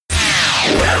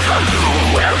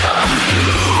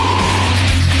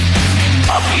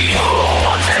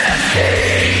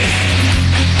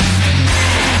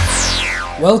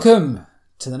Welcome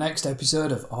to the next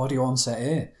episode of Audio on Set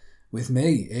A with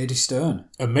me, Adie Stern.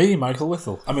 And me, Michael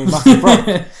Whittle. Matthew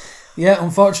Brock. Yeah,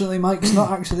 unfortunately Mike's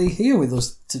not actually here with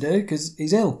us today because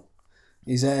he's ill.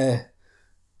 He's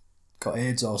got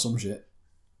AIDS or some shit.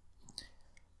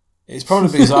 It's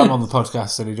probably because I'm on the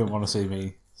podcast and he don't want to see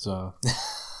me, so...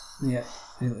 Yeah,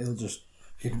 he'll just...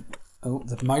 Oh,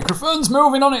 the microphone's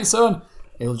moving on it, son!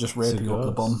 He'll just rape you up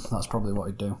the bum. That's probably what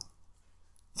he'd do.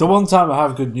 The one time I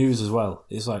have good news as well,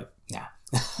 it's like, nah.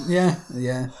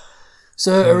 Yeah.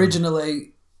 So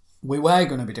originally, we were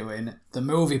going to be doing the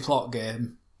movie plot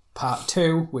game part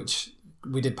 2, which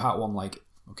we did part 1 like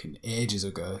fucking ages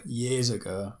ago, years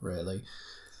ago, really.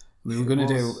 We were going to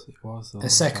do a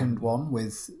second one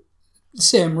with the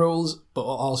same rules, but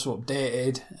also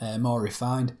updated, more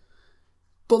refined.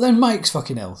 But then Mike's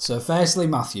fucking ill. So firstly,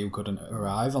 Matthew couldn't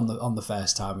arrive on the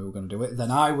first time we were going to do it.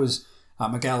 Then I was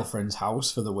at my girlfriend's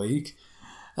house for the week,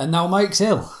 and now Mike's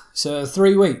ill. So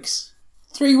 3 weeks.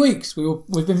 3 weeks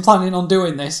we've been planning on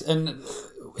doing this, and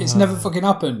it's never fucking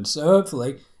happened. So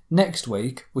hopefully next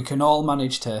week we can all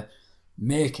manage to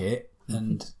make it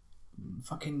and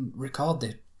fucking record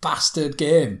this bastard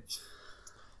game.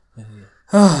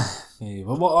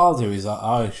 Well, what I'll do is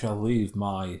I shall leave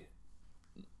my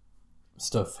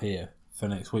stuff here for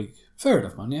next week. Fair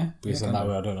enough, man, yeah. Because then that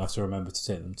way I don't have to remember to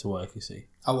take them to work, you see.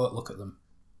 I won't look at them.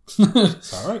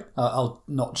 It's alright. I'll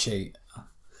not cheat.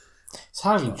 It's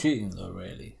hardly cheating though,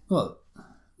 really. Well,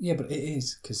 yeah, but it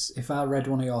is, because if I read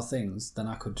one of your things, then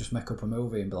I could just make up a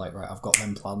movie and be like, right, I've got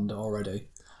them planned already.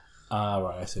 Ah,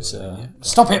 right, I see. So,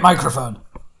 stop it, microphone!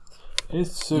 It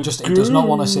does not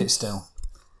want to sit still.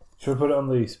 Should we put it on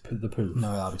the poof?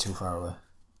 No, that'll be too far away.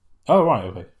 Oh, right,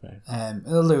 okay. Right.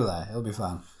 It'll do there. It'll be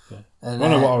fine. Okay. And,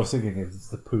 what I was thinking is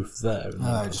the poof there.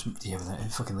 No, but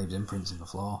it fucking leaves imprints in the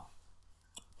floor.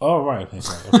 Oh, right, okay.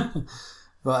 Right.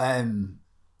 But,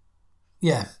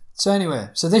 yeah. So anyway,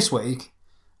 this week,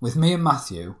 with me and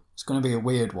Matthew, it's going to be a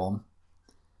weird one,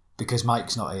 because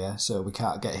Mike's not here, so we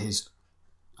can't get his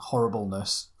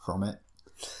horribleness from it.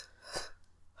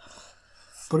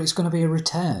 But it's going to be a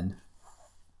return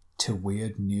to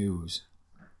weird news.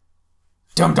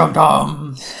 Dum dum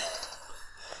dum!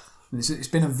 It's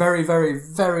been a very, very,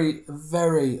 very,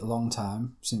 very long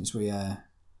time since we...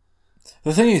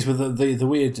 The thing is, with the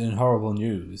weird and horrible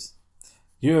news,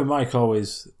 you and Mike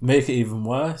always make it even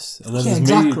worse. And then there's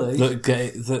exactly. Me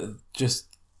that just...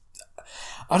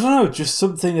 I don't know, just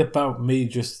something about me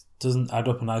just doesn't add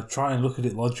up, and I try and look at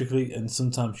it logically, and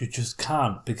sometimes you just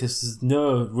can't, because there's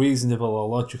no reasonable or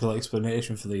logical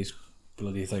explanation for these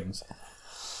bloody things.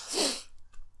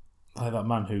 Like that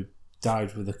man who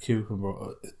died with a cucumber,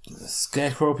 a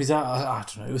scarecrow up his ass. I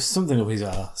don't know, it was something up his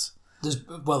ass. There's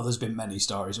been many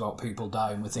stories about people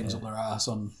dying with things up their ass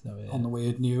on the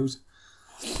weird news.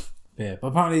 Yeah, but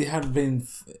apparently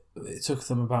it took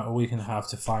them about a week and a half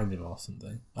to find him or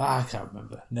something. I can't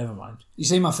remember. Never mind. You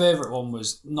see, my favourite one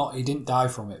was he didn't die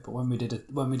from it, but when we did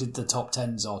the top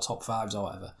 10s or top 5s or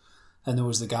whatever, and there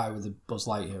was the guy with the Buzz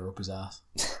Lightyear up his ass.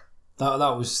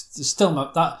 that was still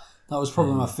that was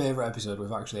probably my favourite episode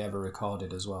we've actually ever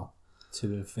recorded as well.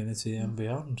 To infinity and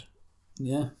beyond.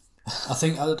 Yeah. I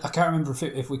think I can't remember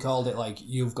if we called it like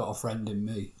You've Got a Friend in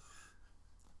Me,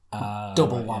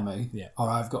 double whammy, yeah. Or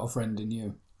I've Got a Friend in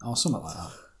You, or something like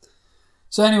that.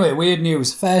 So anyway, weird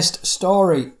news. First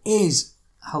story is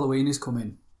Halloween is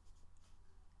coming.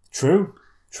 True.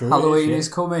 Halloween is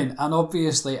coming, and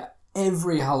obviously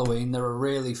every Halloween there are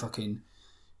really fucking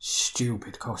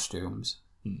stupid costumes.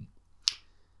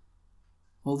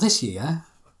 Well, this year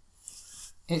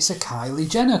it's a Kylie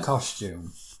Jenner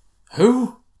costume.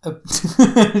 Who? Do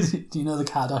you know the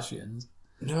Kardashians?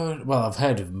 No, well, I've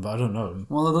heard of them, but I don't know them.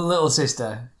 Well, the little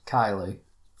sister, Kylie,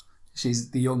 she's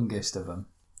the youngest of them.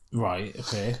 Right,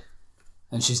 okay.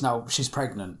 And she's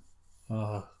pregnant.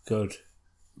 Oh, good.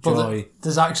 But Joy.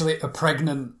 There's actually a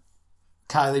pregnant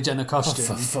Kylie Jenner costume.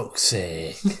 Oh, for fuck's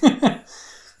sake.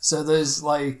 So there's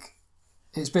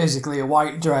it's basically a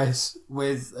white dress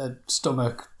with a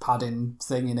stomach padding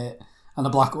thing in it and a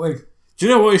black wig. Do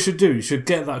you know what you should do? You should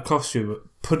get that costume,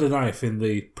 put a knife in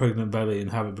the pregnant belly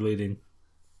and have it bleeding.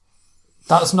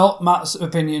 That's not Matt's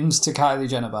opinions to Kylie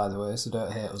Jenner, by the way, so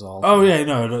don't hate us all. Oh, yeah,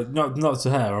 no, not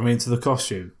to her. I mean to the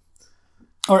costume.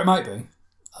 Or it might be.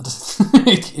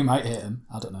 You might hate him.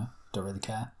 I don't know. Don't really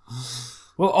care.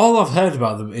 Well, all I've heard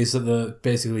about them is that they're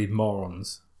basically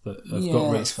morons that have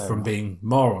got rich from being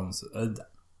morons. And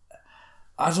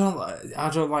I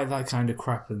don't like that kind of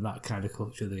crap and that kind of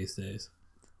culture these days.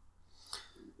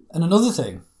 And another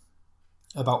thing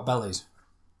about bellies.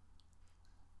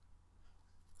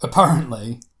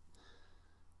 Apparently,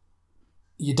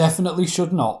 you definitely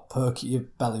should not perk at your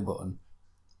belly button.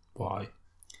 Why?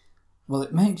 Well,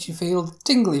 it makes you feel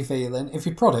tingly feeling. If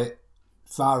you prod it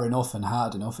far enough and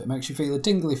hard enough, it makes you feel a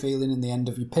tingly feeling in the end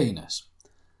of your penis.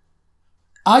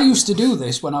 I used to do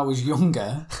this when I was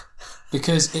younger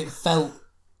because it felt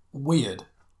weird.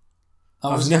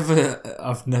 I've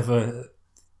never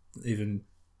even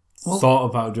thought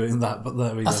about doing that, but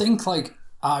there we go. I think like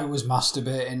I was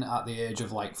masturbating at the age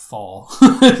of like 4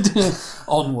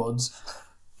 onwards.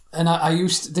 And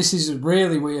this is a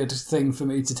really weird thing for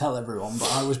me to tell everyone,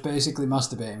 but I was basically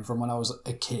masturbating from when I was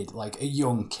a kid, like a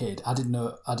young kid. I didn't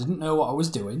know what I was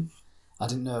doing. I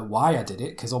didn't know why I did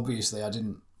it, because obviously I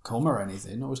didn't come or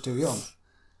anything. I was too young.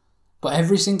 But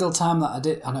every single time that I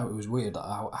did, I know it was weird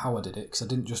how I did it, because I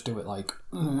didn't just do it like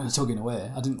tugging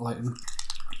away. I didn't like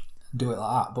do it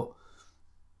like that, but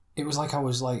it was like I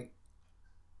was like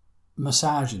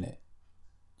massaging it,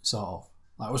 sort of.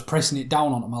 Like I was pressing it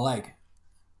down onto my leg.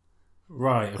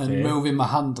 Right, okay. And moving my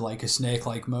hand like a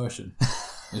snake-like motion.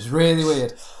 It was really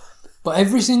weird. But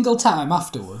every single time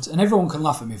afterwards, and everyone can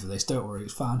laugh at me for this, don't worry,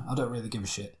 it's fine. I don't really give a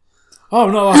shit. Oh,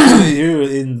 no, I feel you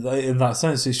in that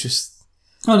sense. It's just...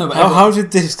 Oh, no, but how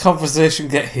did this conversation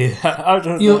get here? I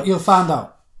don't know. You'll find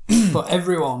out. But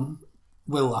everyone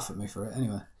will laugh at me for it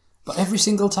anyway. But every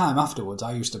single time afterwards,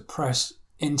 I used to press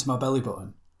into my belly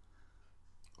button.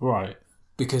 Right.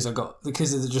 Because of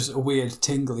just a weird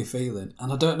tingly feeling,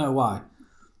 and I don't know why.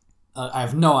 I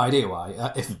have no idea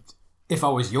why. If I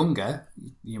was younger,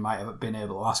 you might have been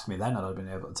able to ask me then, and I'd have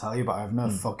been able to tell you. But I have no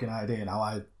fucking idea now.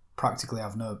 I practically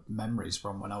have no memories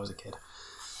from when I was a kid.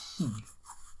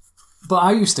 But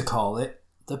I used to call it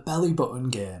the belly button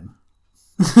game.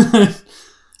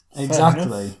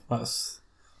 Exactly. That's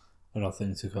an odd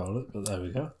thing to call it, but there we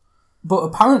go. But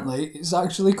apparently, it's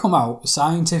actually come out.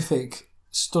 Scientific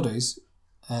studies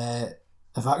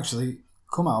have actually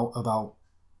come out about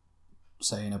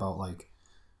saying about like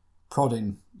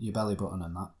prodding your belly button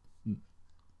and that.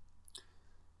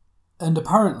 And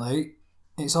apparently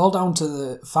it's all down to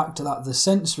the fact that the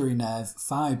sensory nerve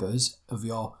fibres of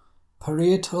your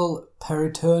parietal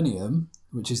peritoneum,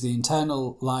 which is the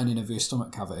internal lining of your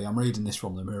stomach cavity. I'm reading this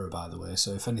from the Mirror, by the way,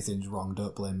 so if anything's wrong,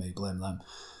 don't blame me, blame them.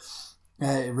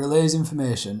 It relays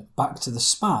information back to the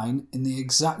spine in the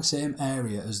exact same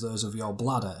area as those of your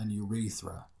bladder and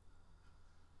urethra.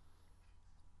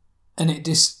 And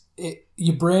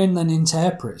your brain then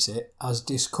interprets it as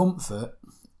discomfort,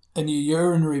 and your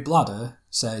urinary bladder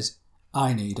says,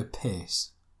 I need a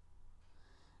piss.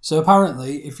 So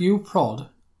apparently, if you prod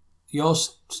your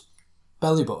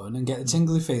belly button and get a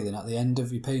tingly feeling at the end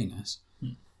of your penis,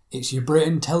 it's your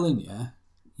brain telling you,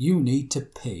 you need to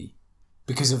pee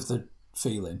because of the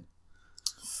feeling.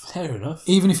 Fair enough.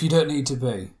 Even if you don't need to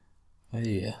be.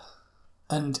 Yeah.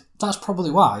 And that's probably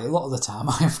why a lot of the time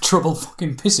I have trouble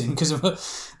fucking pissing because of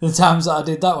the times that I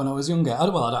did that when I was younger. I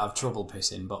don't have trouble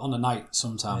pissing, but on a night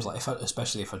sometimes, like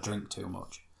especially if I drink too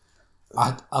much,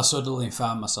 I suddenly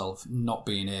find myself not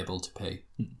being able to pee.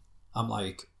 I'm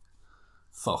like,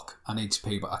 fuck, I need to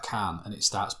pee, but I can't, and it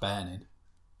starts burning.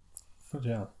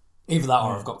 Yeah. Either that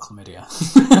or I've got chlamydia.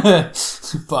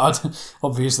 But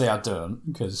obviously I don't,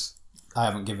 because I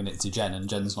haven't given it to Jen, and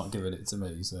Jen's not giving it to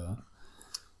me, so...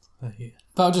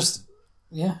 But I'll just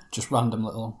random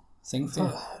little thing for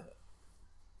you.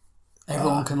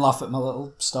 Everyone can laugh at my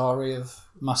little story of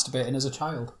masturbating as a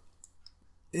child.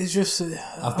 It's just...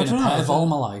 I've been a perv all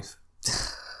my life.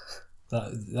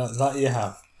 that you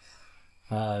have.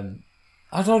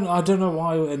 I don't know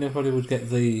why anybody would get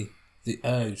the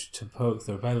urge to poke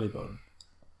their belly button.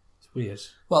 It's weird.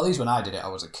 Well, at least when I did it, I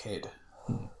was a kid.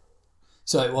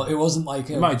 So it wasn't like...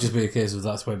 It might just be a case of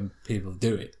that's when people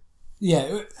do it.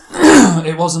 Yeah,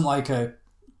 it wasn't like a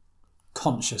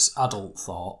conscious adult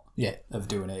thought of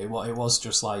doing it. It was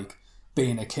just like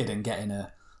being a kid and getting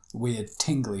a weird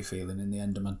tingly feeling in the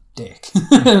end of my dick.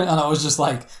 And I was just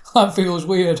like, that feels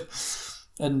weird.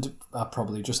 And I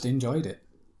probably just enjoyed it.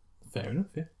 Fair enough,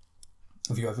 yeah.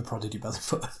 Have you ever prodded your belly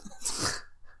button?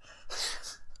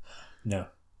 No,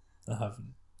 I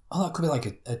haven't. Oh, that could be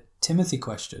like a Timothy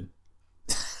question.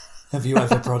 Have you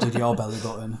ever prodded your belly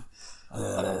button?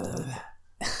 Well,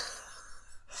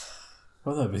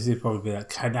 no, because he'd probably be like,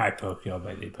 can I poke your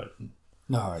belly button?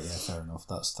 No, yeah, fair enough.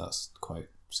 That's quite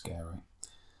scary.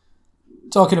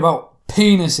 Talking about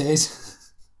penises.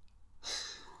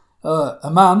 A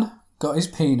man got his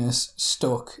penis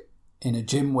stuck in a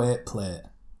gym weight plate,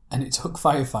 and it took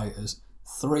firefighters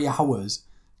 3 hours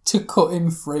to cut him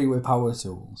free with power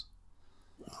tools.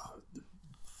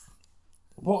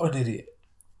 What an idiot.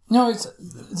 No, it's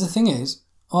the thing is,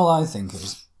 all I think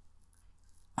is,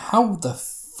 how the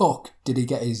fuck did he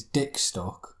get his dick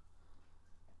stuck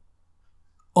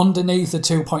underneath a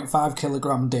 2.5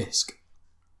 kilogram disc?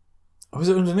 Was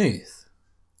it underneath?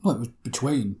 Well, it was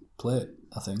between plate,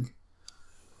 I think.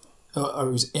 Or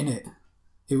it was in it.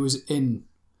 It was in.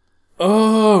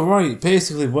 Oh, right.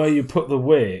 Basically, where you put the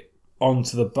weight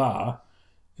onto the bar,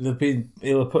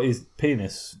 he'll put his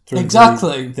penis through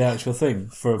the actual thing.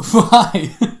 For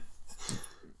Why?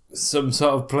 some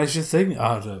sort of pleasure thing?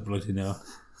 I don't bloody know.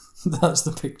 That's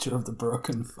the picture of the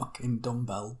broken fucking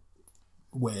dumbbell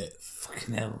weight.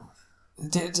 Fucking hell.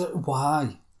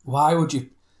 Why? Why would you...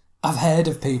 I've heard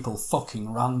of people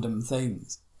fucking random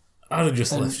things. I'd have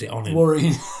just left it on him.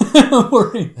 Worrying.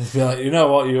 I'd be like, you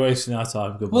know what, you're wasting our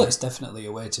time. Goodbye. Well, it's definitely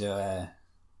a way to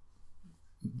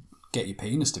get your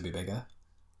penis to be bigger.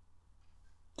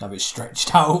 Have it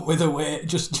stretched out with a weight,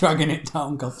 just dragging it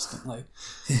down constantly.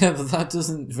 Yeah, but that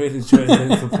doesn't really do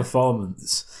anything for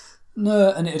performance.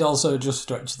 No, and it'd also just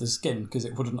stretch the skin, because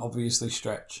it wouldn't obviously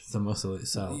stretch the muscle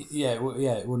itself. Yeah,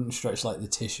 it wouldn't stretch like the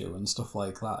tissue and stuff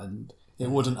like that, and it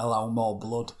wouldn't allow more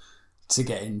blood to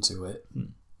get into it.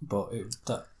 But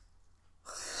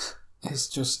it's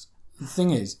just... The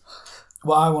thing is,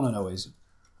 what I want to know is,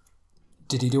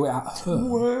 did he do it at home?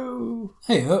 Whoa!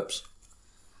 Hey, oops.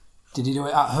 Did he do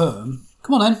it at home?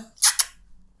 Come on then.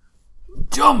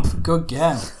 Jump! Good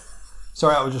game.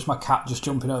 Sorry, that was just my cat just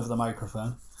jumping over the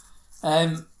microphone.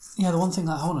 The one thing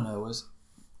that I want to know was,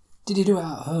 did he do it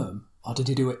at home or did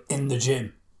he do it in the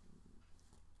gym?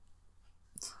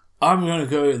 I'm going to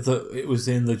go that it was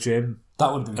in the gym.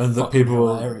 That would have been and that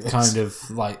people hilarious. Were kind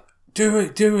of like, do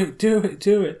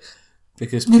it.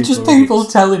 Because people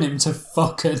telling him to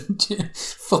fuck a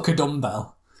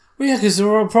dumbbell. Well, yeah, because they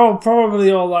were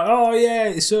probably all like, oh yeah,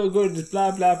 it's so good,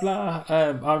 blah, blah, blah.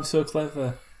 I'm so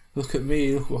clever. Look at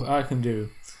me, look what I can do.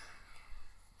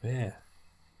 But yeah.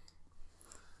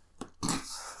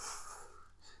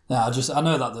 I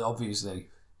know that obviously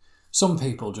some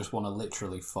people just want to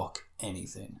literally fuck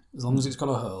anything. As long as it's got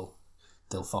a hole,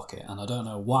 they'll fuck it. And I don't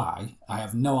know why. I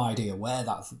have no idea where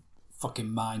that fucking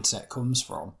mindset comes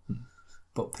from.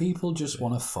 But people just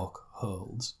want to fuck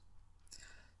holes.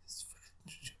 It's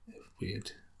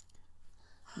weird.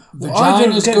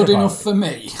 Vagina's good enough for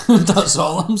me. That's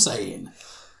all I'm saying.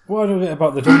 What I don't get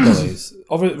about the dumbbell is,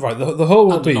 right, the hole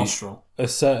will be nostril. A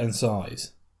certain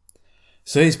size.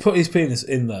 So he's put his penis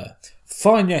in there.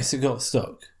 Fine, yes, it got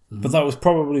stuck. But that was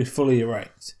probably fully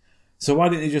erect. So why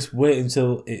didn't he just wait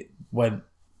until it went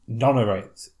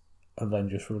non-erect and then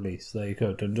just release? There you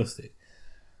go, done dusty.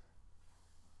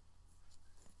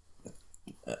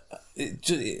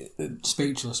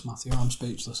 Speechless, Matthew. I'm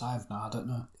speechless. I don't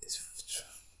know.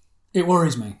 It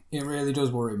worries me. It really does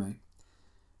worry me.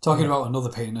 Talking about another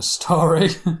penis story.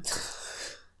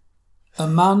 A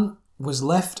man was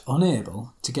left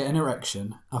unable to get an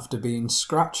erection after being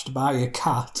scratched by a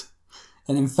cat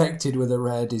and infected with a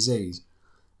rare disease.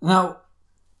 Now,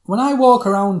 when I walk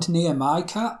around near my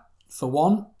cat, for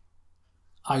one,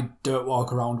 I don't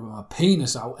walk around with my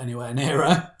penis out anywhere near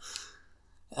her.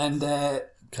 And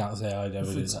can't say I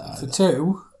never did that. For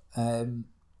two, I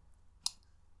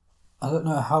don't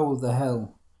know how the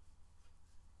hell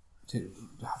it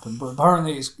happened, but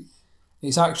apparently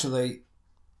it's actually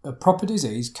a proper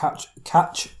disease, cat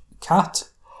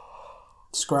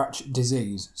scratch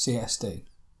disease, CSD.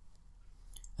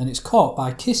 And it's caught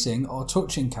by kissing or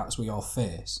touching cats with your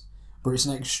face, but it's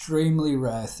an extremely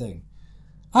rare thing.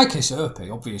 I kiss Opie,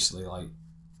 obviously, like,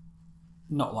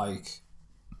 not like...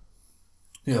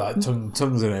 Yeah, like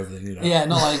tongues and everything, you know. Yeah,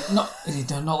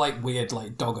 not like weird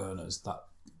like dog owners that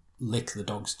lick the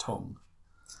dog's tongue.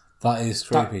 That is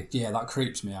creepy. That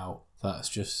creeps me out. That's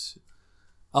just...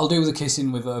 I'll do the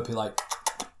kissing with Opie, like,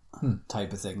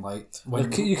 type of thing. Like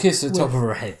when you kiss the top of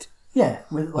her head. Yeah,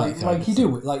 with like you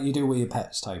do with your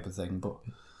pets, type of thing. But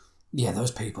yeah,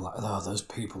 those people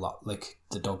that lick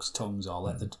the dog's tongues or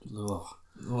let the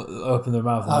open their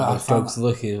mouth and let the dog's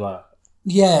lick it like.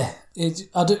 Yeah,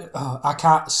 I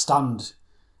can't stand.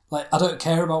 Like, I don't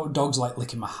care about dogs like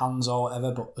licking my hands or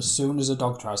whatever, but as soon as a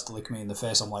dog tries to lick me in the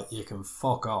face, I'm like, you can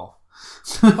fuck off.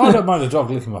 I don't mind a dog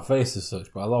licking my face as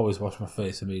such, but I'll always wash my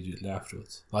face immediately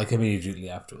afterwards.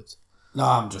 No,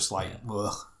 I'm just like,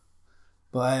 ugh.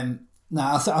 But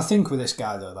I think with this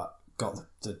guy though that got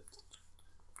the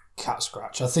cat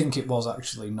scratch, I think it was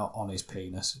actually not on his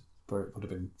penis, but it would have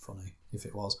been funny if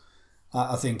it was.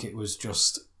 I think it was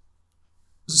just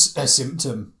a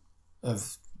symptom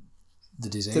of the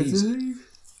disease.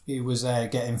 He was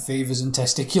getting fevers and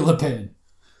testicular pain.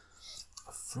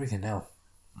 Freaking hell.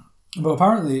 But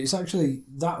apparently it's actually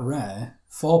that rare.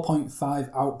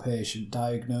 4.5 outpatient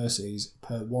diagnoses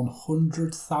per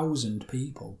 100,000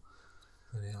 people.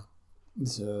 Yeah.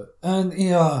 So, and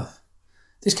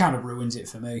this kind of ruins it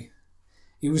for me.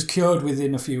 He was cured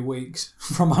within a few weeks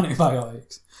from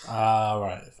antibiotics.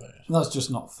 Right. Fair. That's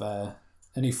just not fair.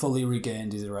 And he fully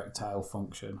regained his erectile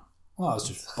function. Well, that's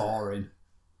just boring.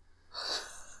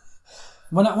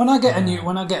 When I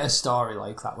get a story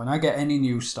like that, when I get any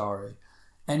news story,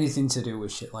 anything to do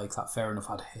with shit like that, fair enough,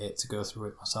 I'd hate to go through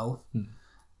it myself.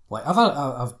 Like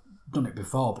I've done it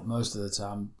before, but most of the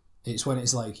time it's when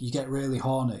it's like you get really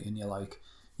horny and you're like,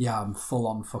 yeah, I'm full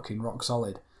on fucking rock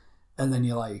solid, and then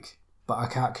you're like, but I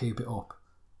can't keep it up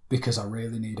because I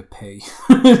really need a pee.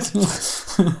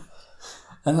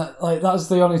 And that's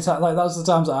the only time, that's the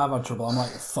times that I've had trouble. I'm like,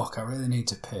 fuck, I really need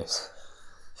to piss.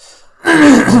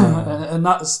 And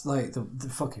that's like the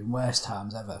fucking worst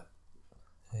times ever.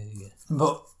 Yeah.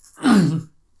 But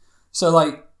so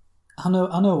like, I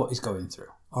know what he's going through,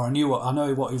 or I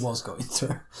know what he was going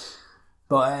through.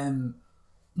 But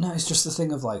no, it's just the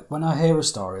thing of like, when I hear a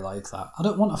story like that, I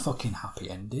don't want a fucking happy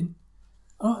ending.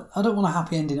 I don't want a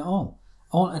happy ending at all.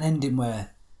 I want an ending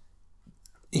where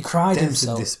he cried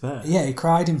himself. Despair. Yeah, he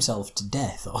cried himself to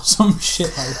death or some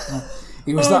shit like that.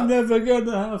 He was I'm never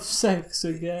gonna have sex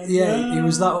again. Yeah, he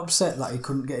was that upset that he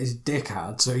couldn't get his dick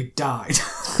hard, so he died.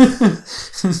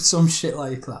 Some shit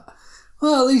like that.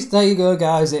 Well, at least there you go,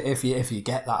 guys. If you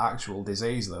get that actual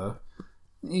disease, though,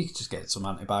 you can just get some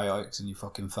antibiotics and you're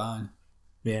fucking fine.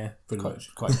 Yeah, pretty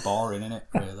much. Quite boring, isn't it?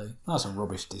 Really, that's a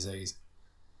rubbish disease.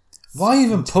 Why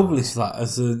even publish that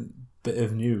as a bit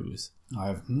of news? I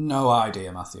have no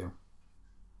idea, Matthew.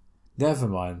 Never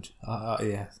mind.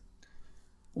 Yeah.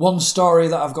 One story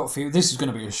that I've got for you. This is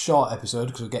going to be a short episode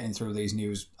because we're getting through these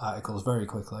news articles very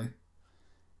quickly.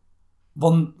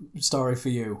 One story for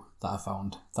you that I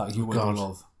found that you would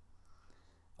love.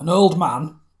 An old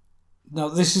man. Now,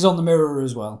 this is on the Mirror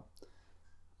as well.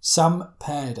 Sam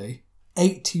Purdy,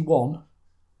 81,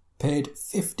 paid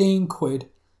 15 quid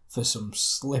for some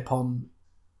slip-on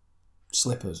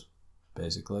slippers,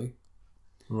 basically.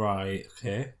 Right,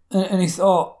 okay. And he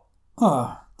thought,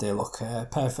 they look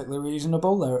perfectly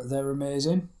reasonable. They're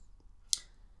amazing.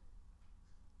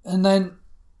 And then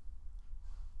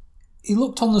he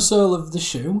looked on the sole of the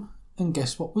shoe, and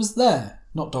guess what was there?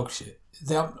 Not dog shit.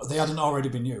 They hadn't already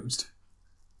been used.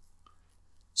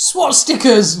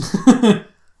 Swastikas!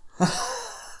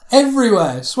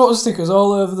 Everywhere. Swastikas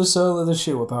all over the sole of the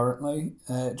shoe, apparently.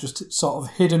 Just sort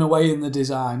of hidden away in the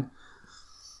design.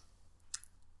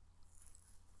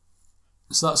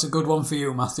 So that's a good one for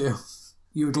you, Matthew.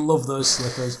 You would love those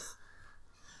slippers.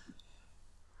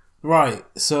 Right,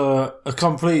 so a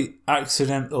complete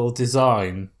accidental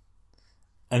design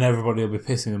and everybody will be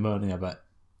pissing and moaning, I bet.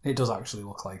 It does actually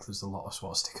look like there's a lot of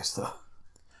swastikas, though.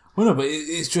 Well, no, but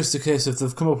it's just a case of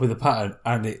they've come up with a pattern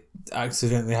and it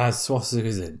accidentally has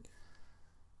swastikas in.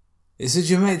 It's a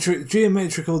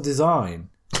geometrical design.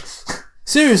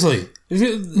 Seriously.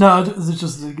 No, it's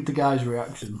just the guy's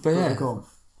reaction. But yeah,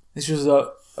 it's just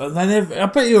and then I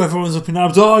bet you everyone's up in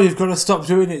arms. Oh, you've got to stop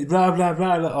doing it. Blah blah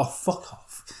blah. Like, oh, fuck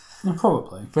off. Yeah,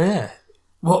 probably. But yeah,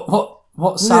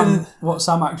 what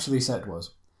Sam actually said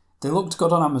was, they looked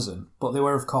good on Amazon, but they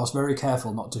were of course very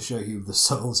careful not to show you the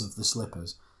soles of the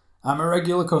slippers. I'm a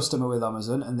regular customer with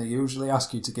Amazon, and they usually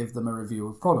ask you to give them a review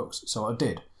of products, so I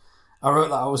did. I wrote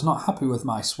that I was not happy with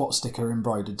my swastika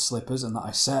embroidered slippers and that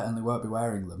I certainly won't be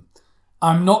wearing them.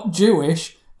 I'm not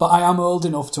Jewish, but I am old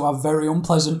enough to have very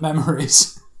unpleasant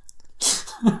memories.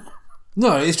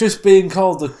 No, it's just being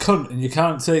called a cunt, and you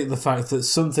can't take the fact that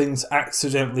some things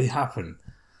accidentally happen.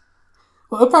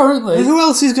 Well, apparently... And who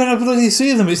else is going to bloody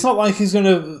see them? It's not like he's going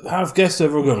to have guests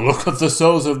over and go, look at the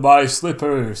soles of my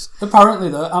slippers. Apparently,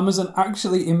 though, Amazon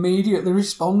actually immediately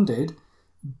responded,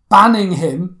 banning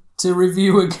him to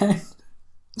review again.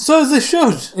 So they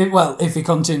should. If he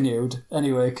continued,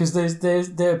 anyway, because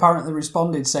they apparently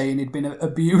responded saying he'd been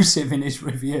abusive in his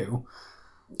review.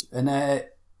 And it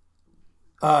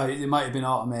might have been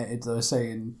automated, though,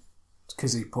 saying,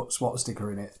 because he put swastika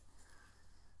in it.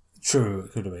 True,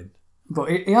 it could have been. But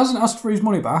he hasn't asked for his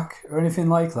money back or anything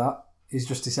like that. He's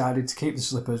just decided to keep the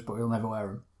slippers, but he'll never wear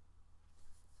them.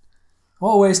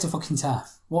 What a waste of fucking time.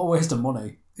 What a waste of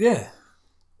money. Yeah.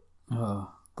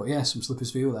 Oh, but yeah, some slippers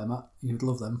for you there, Matt. You'd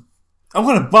love them. I'm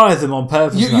going to buy them on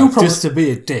purpose just to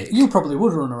be a dick. You probably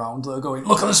would run around there going,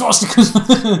 look at the swastikas.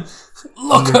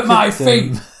 Look at my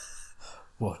feet.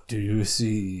 What do you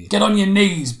see? Get on your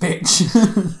knees,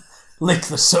 bitch. Lick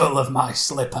the sole of my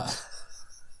slipper.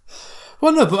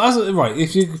 Well, no, but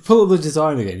if you pull up the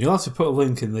design again, you'll have to put a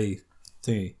link in the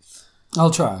thingy.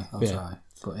 I'll try. But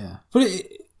yeah. But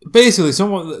basically,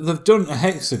 they've done a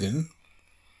hexagon.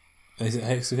 Is it a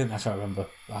hexagon? I can't remember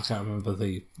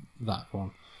that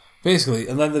one. Basically,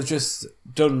 and then they've just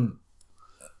done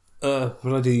a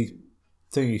bloody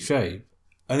thingy shape,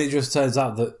 and it just turns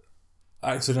out that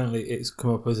accidentally it's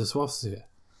come up as a swastika.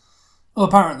 Well,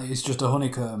 apparently it's just a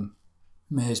honeycomb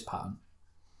maze pattern.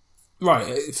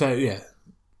 Right, fair, yeah.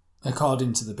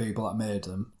 According to the people that made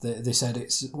them, they said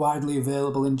it's widely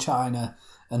available in China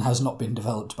and has not been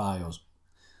developed by us.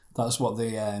 That's what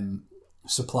the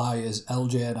suppliers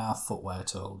LJ&R Footwear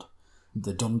told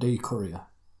the Dundee Courier.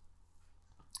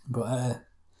 But I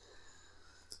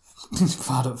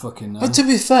don't fucking know. But to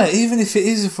be fair, even if it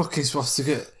is a fucking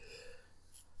swastika,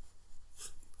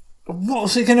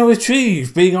 what's it going to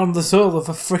achieve being on the sole of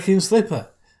a freaking slipper?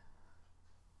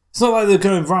 It's not like they're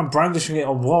going around brandishing it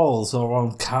on walls or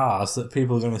on cars that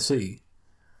people are going to see.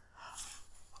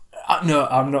 No,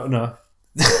 I'm not, no.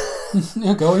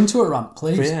 Yeah, go into a rant,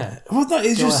 please. But yeah. Well,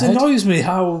 it just annoys me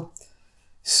how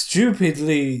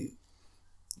stupidly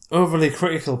overly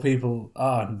critical people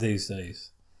are these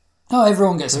days. No,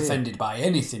 everyone gets offended by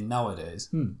anything nowadays.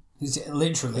 It's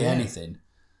literally anything.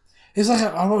 It's like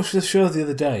I watched the show the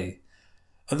other day,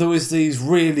 and there was these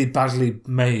really badly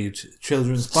made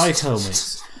children's bike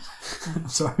helmets.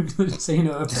 Sorry, seen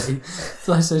her.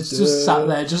 Bless her, just sat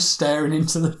there, just staring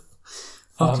into the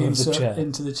fucking chair.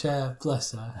 Into the chair.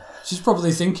 Bless her. She's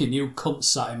probably thinking, "You cunt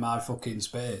sat in my fucking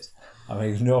space." I'm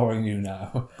ignoring you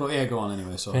now. But yeah, go on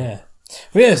anyway. Sorry. Yeah.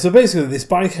 But yeah, so basically this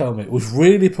bike helmet was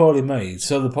really poorly made,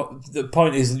 so the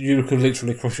point is that you could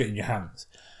literally crush it in your hands.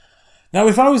 Now,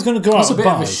 if I was going to go out and buy... That's a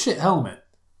bit of a shit helmet.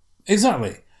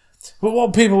 Exactly. But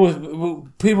what people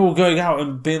were going out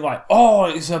and being like, oh,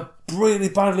 it's a really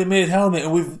badly made helmet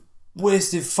and we've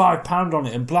wasted £5 on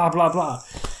it and blah, blah, blah.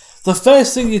 The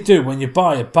first thing you do when you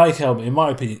buy a bike helmet, in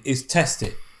my opinion, is test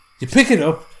it. You pick it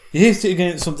up, you hit it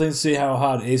against something to see how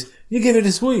hard it is, you give it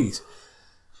a squeeze.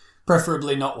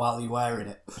 Preferably not while you're wearing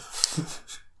it.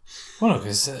 Well, no,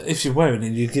 because if you're wearing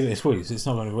it, you give it a squeeze. It's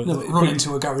not going to run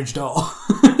into a garage door.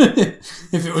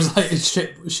 If it was like a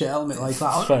shit helmet like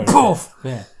that, poof.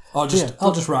 Yeah. I'll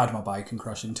just ride my bike and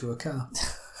crash into a car.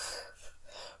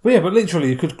 But literally,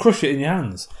 you could crush it in your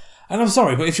hands. And I'm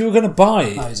sorry, but if you were going to buy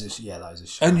it, that is a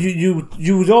shit. And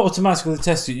you would automatically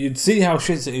test it. You'd see how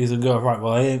shit it is and go, right,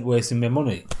 well, I ain't wasting my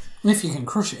money. If you can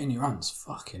crush it in your hands,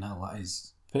 fucking hell, that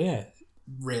is. But yeah.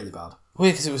 Really bad. Well,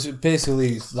 because it was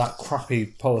basically that crappy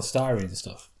polystyrene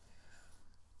stuff.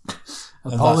 A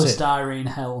polystyrene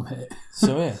helmet.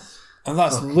 So yeah. And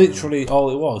that's literally all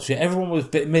it was. Yeah, everyone was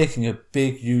making a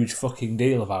big, huge fucking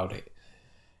deal about it.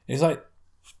 It's like,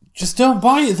 just don't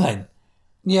buy it then.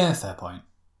 Yeah, fair point.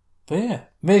 But yeah,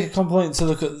 make a complaint to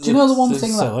look at the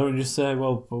seller and just say,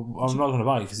 well, I'm not going to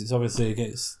buy it because it's obviously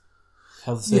against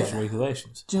health and safety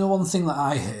regulations. Do you know one thing that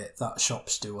I hate that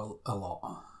shops do a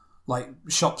lot? Like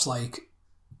shops like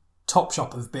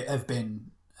Topshop have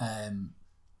been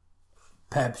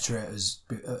perpetrators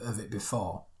of it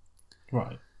before.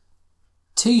 Right.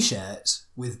 T-shirts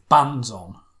with bands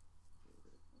on.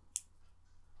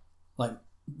 Like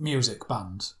music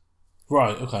bands.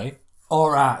 Right, okay.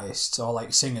 Or artists, or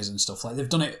like singers and stuff. Like they've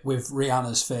done it with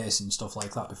Rihanna's face and stuff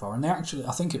like that before. And they actually,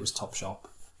 I think it was Topshop.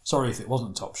 Sorry if it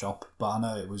wasn't Topshop, but I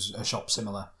know it was a shop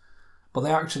similar. But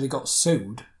they actually got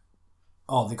sued,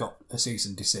 or they got a cease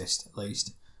and desist at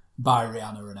least, by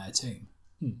Rihanna and her team.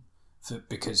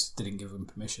 Because they didn't give them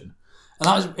permission.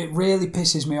 And it really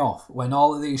pisses me off when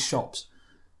all of these shops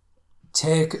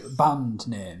take band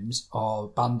names or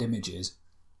band images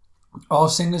or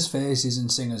singers' faces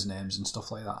and singers' names and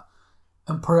stuff like that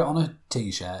and put it on a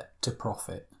t-shirt to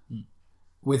profit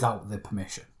without their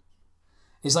permission.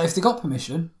 It's like if they got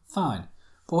permission, fine.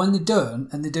 But when they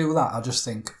don't and they do that, I just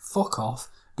think, fuck off,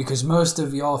 because most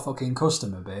of your fucking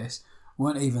customer base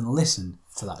won't even listen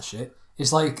to that shit.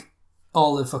 It's like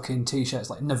all the fucking t-shirts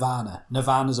like Nirvana.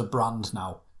 Nirvana's a brand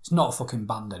now. It's not a fucking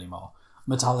band anymore.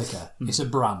 Metallica, it's a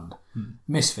brand.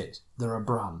 Misfits, they're a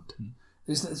brand.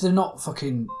 They're not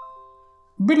fucking...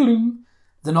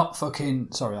 They're not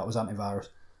fucking... Sorry, that was antivirus.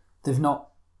 They've not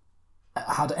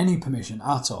had any permission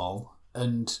at all.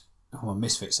 And, well,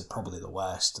 Misfits are probably the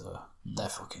worst. They're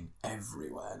fucking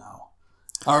everywhere now.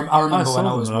 I remember when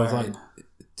I was wearing... like,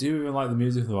 do you even like the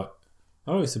music? They're like,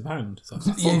 oh, it's a band. It's like,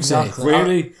 yeah, exactly.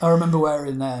 Really? I remember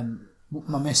wearing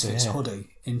my Misfits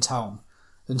hoodie in town.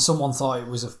 And someone thought it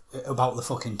was about the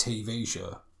fucking TV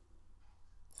show.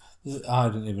 I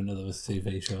didn't even know there was a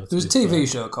TV show. There was a TV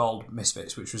show called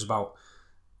Misfits, which was about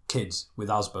kids with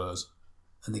Asperger's,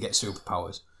 and they get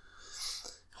superpowers.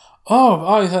 Oh,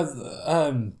 I had...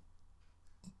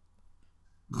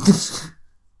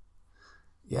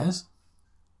 Yes?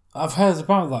 I've heard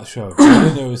about that show. I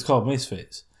didn't know it was called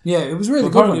Misfits. Yeah, it was really But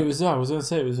good. apparently, I was going to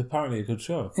say it was apparently a good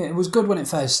show. It was good when it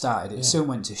first started. It soon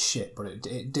went to shit, but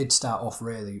it did start off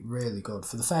really, really good.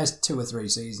 For the first 2 or 3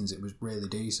 seasons, it was really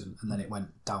decent, and then it went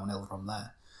downhill from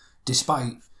there.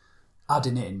 Despite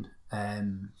adding in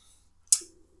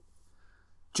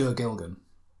Joe Gilgan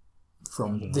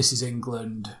from This Is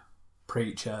England,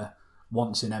 Preacher,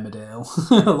 Once in Emmerdale,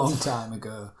 a long time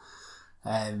ago.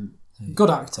 Good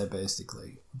actor,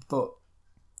 basically, but.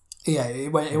 Yeah,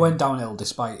 it went downhill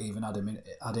despite even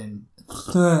adding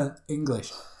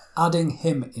English, adding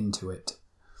him into it.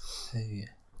 Yeah.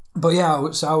 But yeah,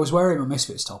 I was wearing my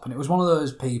Misfits top, and it was one of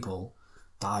those people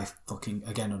that I fucking,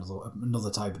 again,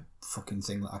 another type of fucking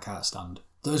thing that I can't stand.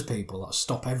 Those people that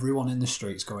stop everyone in the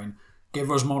streets going, "Give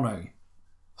us money."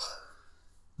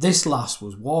 This lass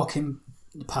was walking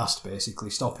past,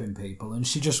 basically stopping people, and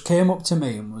she just came up to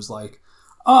me and was like,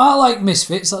 "Oh, I like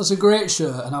Misfits, that's a great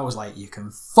show." And I was like, "You can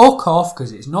fuck off,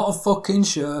 because it's not a fucking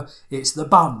show, it's the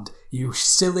band, you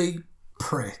silly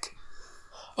prick."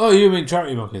 Oh, you mean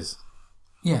charity monkeys?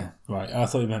 Yeah. Right, I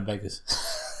thought you meant beggars.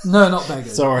 No, not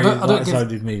beggars. Sorry, I don't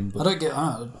sounded mean. But...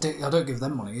 I don't give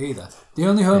them money either. The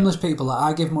only homeless people that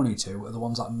I give money to are the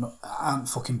ones that aren't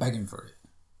fucking begging for it.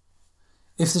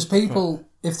 If there's people,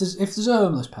 if there's a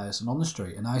homeless person on the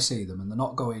street and I see them and they're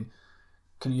not going,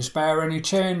 "Can you spare any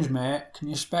change, mate? Can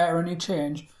you spare any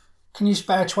change? Can you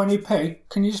spare 20p?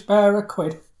 Can you spare a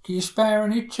quid? Can you spare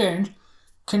any change?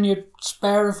 Can you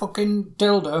spare a fucking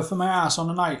dildo for my ass on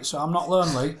a night so I'm not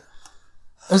lonely?"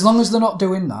 As long as they're not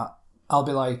doing that, I'll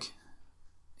be like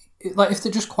if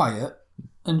they're just quiet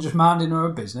and just minding their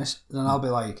own business, then I'll be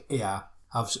like, "Yeah,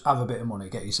 have a bit of money,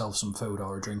 get yourself some food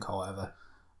or a drink or whatever."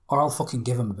 Or I'll fucking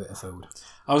give them a bit of food.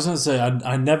 I was going to say,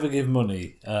 I never give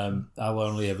money. I'll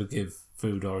only ever give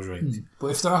food or a drink. But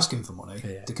if they're asking for money,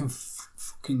 they can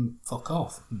fucking fuck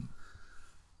off.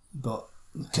 But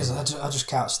because I just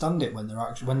can't stand it when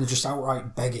they're just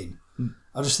outright begging.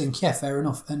 I just think, yeah, fair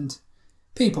enough. And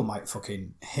people might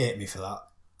fucking hate me for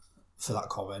that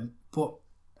comment, but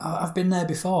I've been there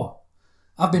before.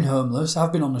 I've been homeless,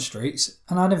 I've been on the streets,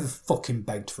 and I never fucking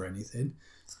begged for anything.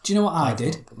 Do you know what I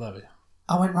did?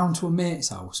 I went round to a mate's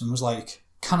house and was like,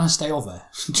 "Can I stay over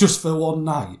just for one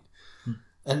night?"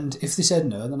 And if they said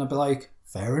no, then I'd be like,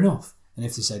 "Fair enough." And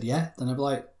if they said yeah, then I'd be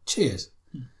like, "Cheers."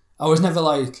 I was never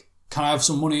like, "Can I have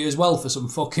some money as well for some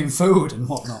fucking food and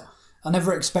whatnot?" I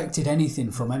never expected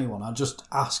anything from anyone. I just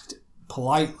asked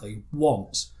politely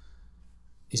once,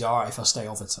 "Is it alright if I stay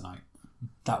over tonight?"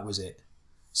 That was it.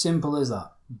 Simple as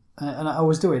that. And I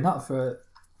was doing that for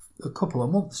a couple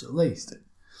of months at least.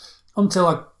 Until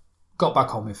I got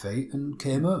back on my feet and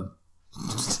came home.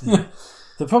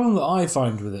 The problem that I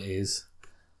find with it is,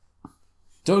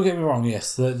 don't get me wrong,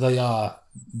 yes, they are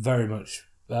very much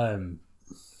done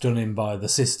in by the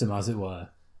system, as it were.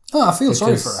 Oh, I feel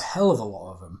sorry for a hell of a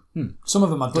lot of them. Some of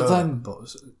them I don't,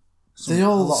 but they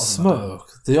all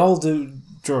smoke, they all do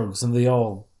drugs, and they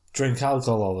all drink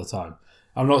alcohol all the time.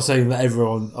 I'm not saying that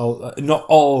everyone, not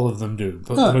all of them do,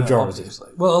 but the majority.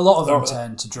 Well, a lot of them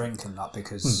tend to drink and that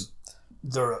because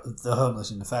they're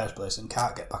homeless in the first place and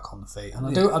can't get back on the feet. And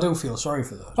I do feel sorry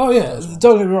for those. Oh yeah,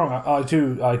 don't get me wrong,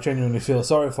 I genuinely feel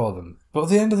sorry for them. But at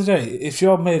the end of the day, if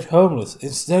you're made homeless,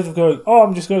 instead of going, "Oh,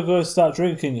 I'm just going to go and start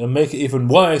drinking and make it even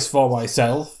worse for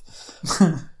myself,"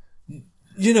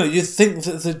 you think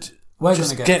that we're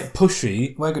just going to get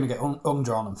pushy. We're going to get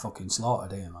undrawn and fucking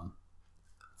slaughtered here, man,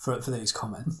 for these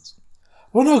comments.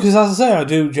 Well, no, because as I say, I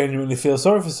do genuinely feel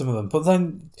sorry for some of them. But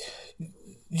then,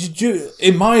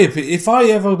 in my opinion, if I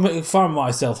ever found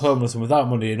myself homeless and without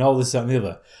money and all this, that and the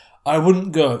other, I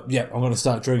wouldn't go, "Yeah, I'm going to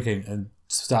start drinking and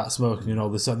start smoking and all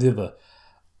this, that and the other."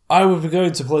 I would be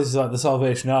going to places like the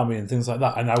Salvation Army and things like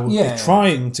that, and I would be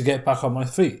trying to get back on my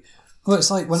feet. Well,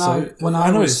 it's like when I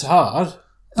know it's hard,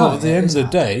 but at the end of the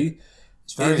day,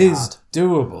 it is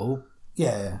doable.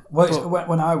 Yeah. Well,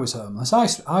 when I was homeless,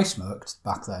 I smoked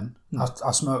back then.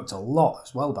 I smoked a lot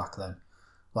as well back then.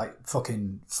 Like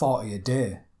fucking 40 a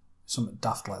day. Something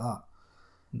daft like that.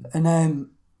 And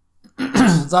then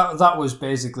that was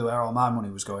basically where all my money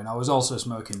was going. I was also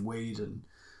smoking weed and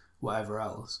whatever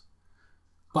else.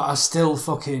 But I still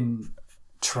fucking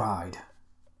tried.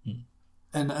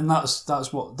 And that's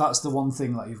the one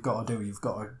thing that you've got to do. You've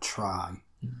got to try.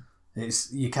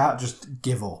 You can't just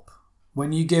give up.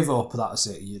 When you give up, that's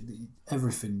it.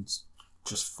 Everything's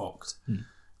just fucked,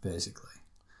 basically.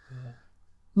 Yeah.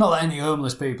 Not that any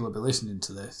homeless people will be listening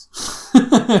to this.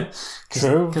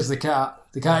 True. Because they can't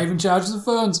even charge the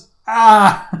phones.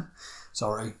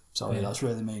 Sorry, that's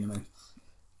really mean of me.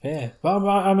 Yeah, but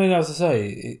I mean, as I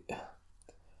say,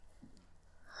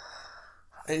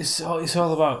 It's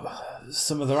all about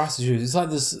some of their attitudes. It's like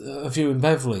there's a few in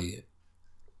Beverley.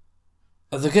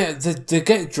 They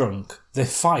get drunk, they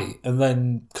fight, and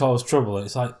then cause trouble.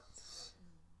 It's like,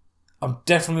 I'm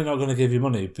definitely not going to give you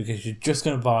money because you're just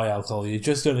going to buy alcohol. You're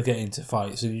just going to get into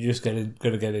fights, and you're just going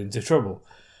to get into trouble.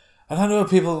 And I know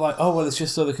people are like, oh well, it's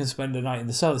just so they can spend a night in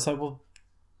the cell. It's like, well,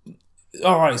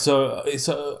 all right, so it's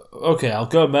okay. I'll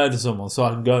go murder someone so I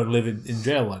can go and live in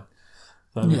jail then.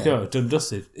 There we go, done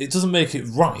dusted. It doesn't make it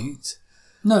right.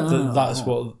 No. That's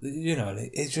what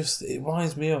it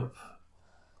winds me up.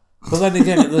 But then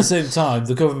again, at the same time,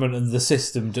 the government and the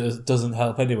system doesn't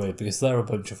help anyway because they're a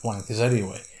bunch of wankers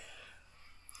anyway.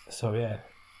 So yeah,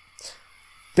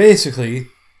 basically,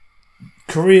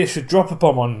 Korea should drop a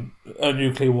bomb on a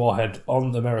nuclear warhead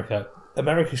on America.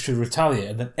 America should retaliate,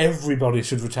 and then everybody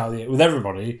should retaliate with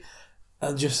everybody,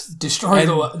 and just destroy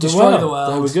the world.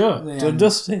 There we go. Done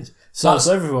dusted. So that's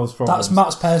everyone's problem. That's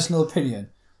Matt's personal opinion.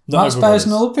 Matt's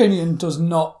personal opinion does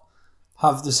not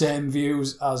have the same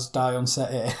views as Die on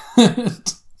Set A.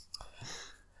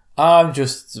 I'm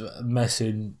just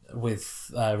messing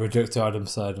with Reducto ad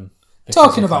absurdum.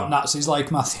 Talking about Nazis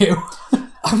like Matthew.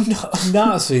 I'm not a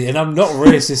Nazi and I'm not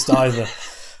racist either.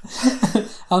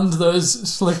 And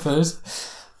those slippers.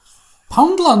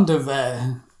 Poundland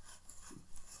have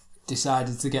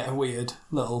decided to get a weird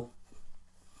little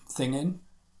thing in.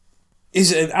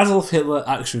 Is it an Adolf Hitler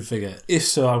action figure? If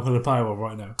so, I'm going to buy one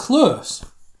right now. Close.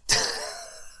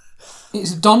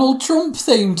 It's Donald Trump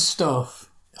themed stuff.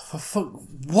 For fuck,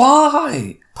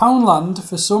 why? Poundland,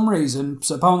 for some reason,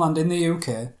 so Poundland in the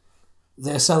UK,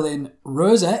 they're selling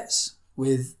rosettes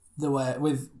with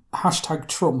hashtag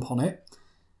Trump on it,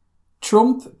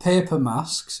 Trump paper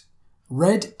masks,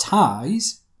 red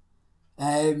ties.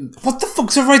 What the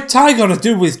fuck's a red tie got to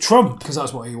do with Trump? Because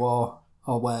that's what he wore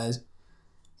or wears.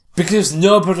 Because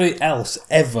nobody else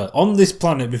ever on this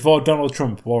planet before Donald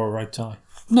Trump wore a red tie.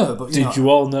 No, but did you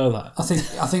all know that? I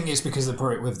think it's because they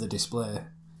put it with the display.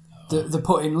 They're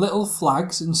putting little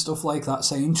flags and stuff like that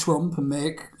saying Trump and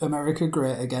Make America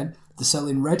Great Again. They're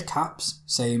selling red caps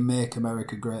saying Make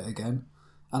America Great Again.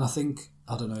 And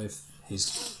I don't know if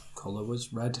his colour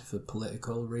was red for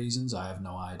political reasons. I have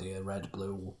no idea. Red,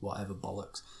 blue, whatever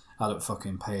bollocks. I don't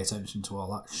fucking pay attention to all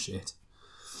that shit.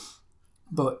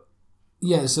 But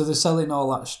yeah, so they're selling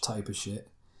all that type of shit.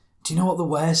 Do you know what the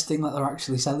worst thing that they're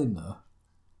actually selling though?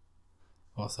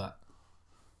 What's that?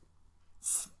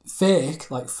 Fake,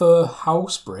 like faux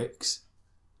house bricks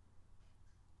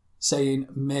saying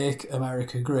Make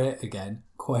America Great Again, ?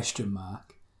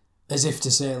 As if to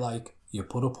say, like, you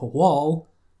put up a wall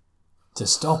to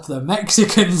stop the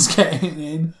Mexicans getting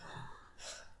in.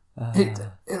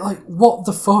 Like, what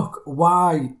the fuck?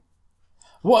 Why?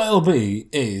 What it'll be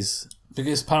is,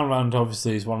 because Poundland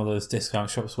obviously is one of those discount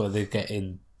shops where they get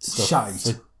in stuff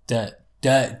for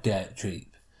dirt cheap.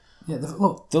 Yeah,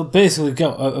 look. They'll basically have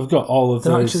got all of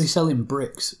those. They're actually selling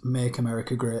bricks. Make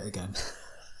America Great Again. ?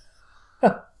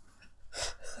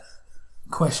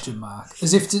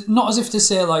 As if to, not as if to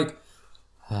say like,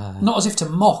 not as if to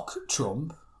mock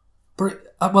Trump.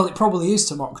 But well, it probably is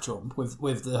to mock Trump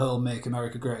with the whole Make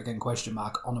America Great Again ?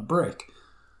 On a brick.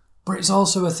 But it's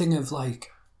also a thing of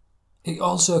like, it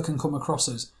also can come across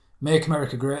as Make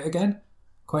America Great Again ?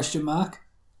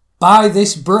 Buy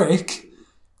this brick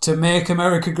to make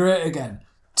America great again.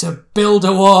 To build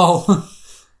a wall.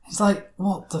 It's like,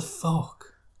 what the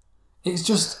fuck? It's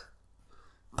just,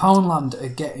 Poundland are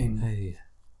getting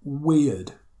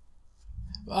weird.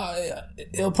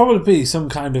 It'll probably be some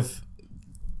kind of...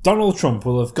 Donald Trump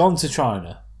will have gone to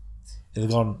China. He'll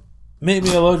have gone, make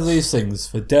me a load of these things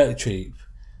for dirt cheap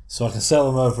so I can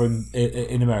sell them over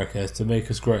in America to make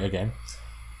us great again.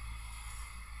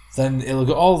 Then it'll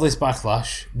get all this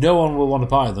backlash. No one will want to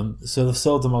buy them, so they've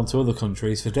sold them on to other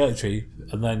countries for dirt cheap,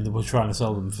 and then we're trying to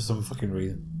sell them for some fucking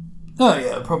reason. Oh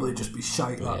yeah, it'll probably just be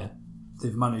shite that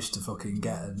they've managed to fucking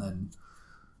get, and then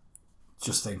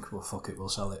just think, well, fuck it, we'll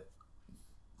sell it.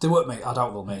 They won't make. I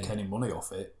doubt they'll make any money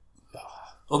off it,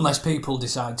 unless people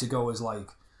decide to go as like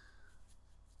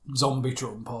zombie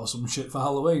Trump or some shit for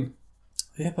Halloween.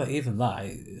 Yeah, but even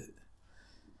that,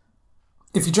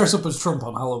 if you dress up as Trump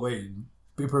on Halloween,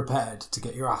 be prepared to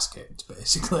get your ass kicked,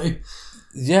 basically.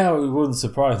 Yeah, it wouldn't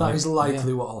surprise me. That is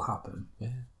likely what will happen. Yeah.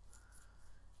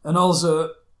 And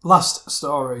also, last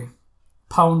story,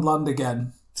 Poundland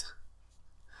again.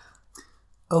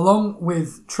 Along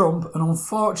with Trump, and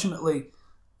unfortunately,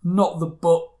 not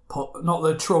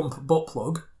the Trump butt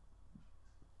plug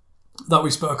that we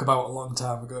spoke about a long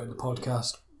time ago in the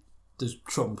podcast. There's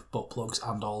Trump butt plugs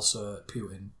and also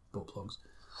Putin butt plugs.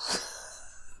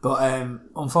 But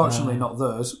unfortunately not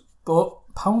those. But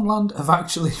Poundland have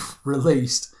actually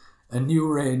released a new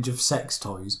range of sex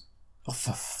toys.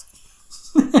 Oh,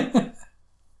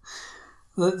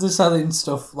 They're selling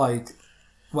stuff like,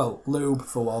 well, lube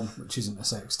for one, which isn't a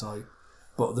sex toy,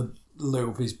 but the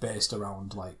lube is based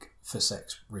around, like, for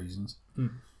sex reasons.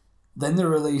 Mm. Then they're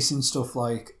releasing stuff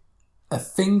like a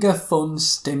finger fun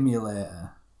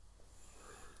stimulator,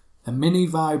 a mini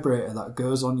vibrator that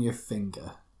goes on your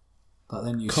finger, that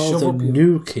then you called shove a up your...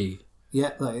 Nuki.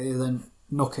 Yeah, that you then...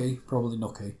 Nookie, probably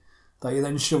Nookie. That you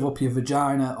then shove up your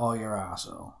vagina or your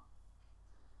arsehole.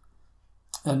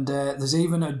 And there's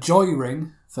even a joy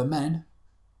ring for men.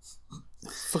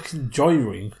 Fucking joy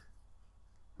ring.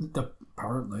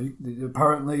 Apparently. It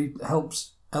apparently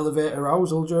helps elevate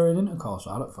arousal during intercourse.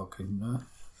 I don't fucking know.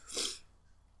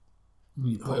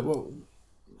 You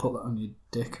put that on your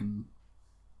dick and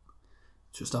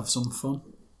just have some fun.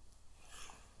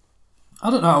 I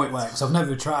don't know how it works. I've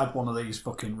never tried one of these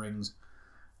fucking rings.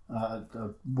 I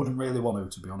wouldn't really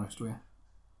want to be honest with you.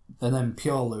 And then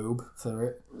pure lube for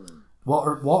it.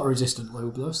 Water resistant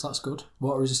lube though, so that's good.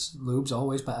 Water resistant lube's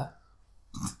always better.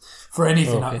 For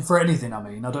anything, okay. For anything, I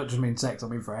mean. I don't just mean sex, I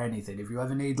mean for anything. If you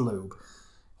ever need lube,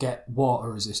 get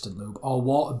water resistant lube or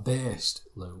water based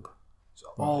lube. It's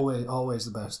always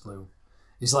the best lube.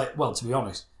 It's like, well, to be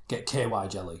honest, get KY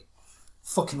jelly.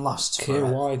 Fucking lasts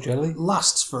forever. KY jelly?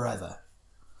 Lasts forever.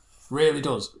 Really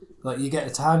does. Like, you get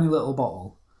a tiny little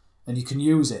bottle and you can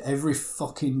use it every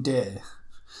fucking day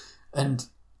and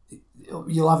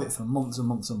you'll have it for months and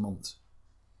months and months.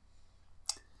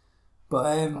 But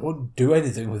I wouldn't do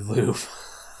anything with lube.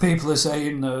 People are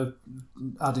saying,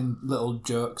 adding little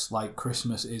jokes like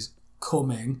Christmas is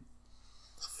coming.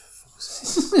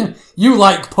 You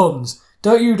like puns.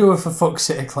 Don't you do it for fuck's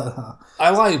sake like that. I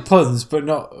like puns, but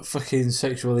not fucking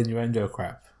sexual innuendo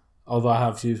crap. Although I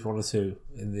have used one or two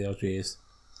in the odd years.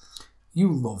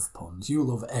 You love puns. You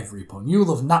love every pun. You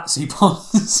love Nazi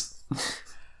puns.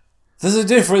 There's a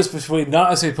difference between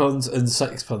Nazi puns and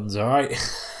sex puns, alright?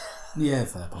 Yeah,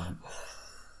 fair point.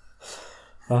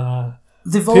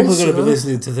 People are going to be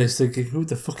listening to this thinking, who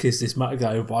the fuck is this Matt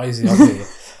guy? Why is he on here?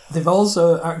 They've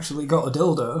also actually got a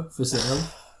dildo for sale.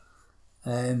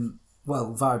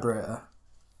 Vibrator.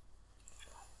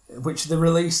 Which they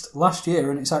released last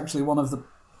year, and it's actually one of the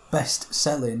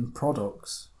best-selling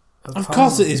products. Of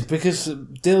course it is, because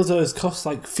dildos cost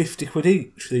like 50 quid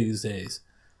each these days.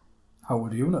 How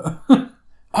would you know?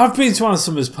 I've been to Anna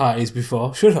Summers parties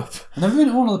before. Shut up. I've never been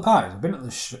to one of the parties. I've been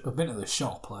at the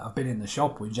shop. Like, I've been in the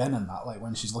shop with Jen and that, like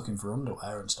when she's looking for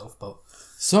underwear and stuff. But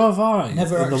so have I.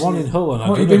 Never and actually. The one in Hull. And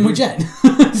what, you been with Jen?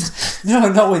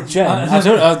 No, not with Jen. I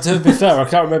don't. To be fair, I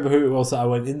can't remember who it was that I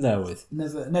went in there with.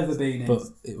 Never been in. But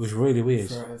it was really weird.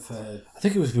 For I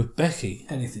think it was with Becky.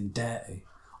 Anything dirty.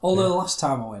 Although the last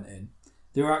time I went in,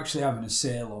 they were actually having a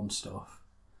sale on stuff.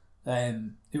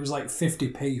 It was like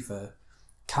 50p for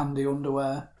candy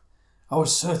underwear. I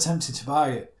was so tempted to buy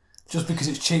it just because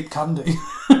it's cheap candy.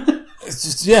 It's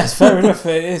just, yes, fair enough,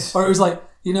 it is. Or it was like,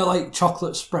 like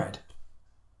chocolate spread.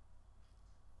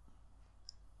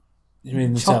 You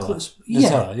mean Nutella?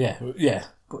 Nutella, yeah.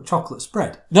 But chocolate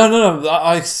spread. No.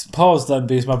 I paused then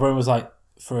because my brain was like,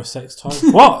 for a sex toy?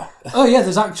 What? Oh yeah,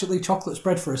 there's actually chocolate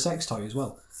spread for a sex toy as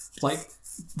well. Like,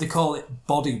 they call it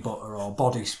body butter or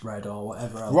body spread or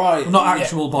whatever else. Right. Well, not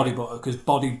actual body butter, because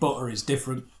body butter is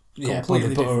different. Yeah,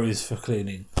 body butter is for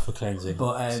cleaning, for cleansing.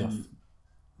 But stuff.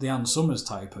 the Ann Summers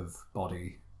type of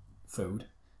body food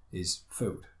is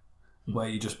food, where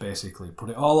you just basically put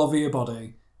it all over your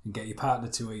body and get your partner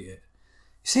to eat it.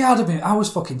 You see, I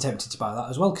was fucking tempted to buy that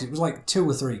as well because it was like 2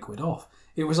 or 3 quid off.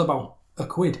 It was about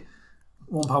 £1.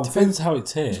 £1.50. Depends how it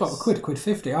tastes. It's about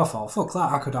 £1.50. I thought, fuck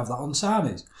that, I could have that on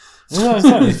Sarnies. No, it's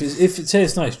not. If it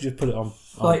tastes nice, just put it on.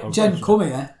 Like, Jen, come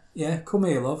here. Yeah, come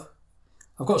here, love.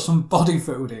 I've got some body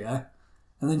food here.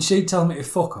 And then she'd tell me to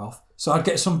fuck off. So I'd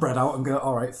get some bread out and go,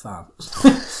 all right, fine.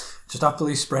 Just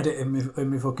happily spread it in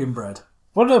my fucking bread.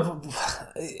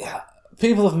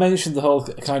 People have mentioned the whole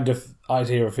kind of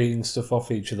idea of eating stuff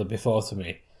off each other before to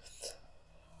me.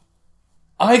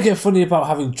 I get funny about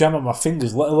having jam on my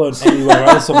fingers, let alone anywhere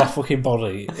else on my fucking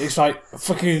body. It's like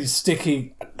fucking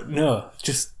sticky. No,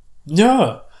 just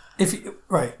no.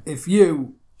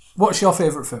 What's your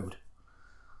favourite food?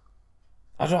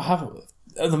 I don't have it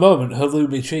at the moment.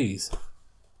 Halloumi cheese.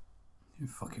 You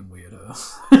fucking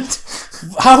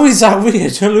weirdo. How is that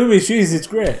weird? Halloumi cheese is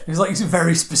great. It's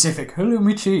very specific.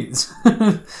 Halloumi cheese,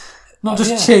 not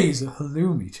just cheese.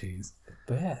 Halloumi cheese.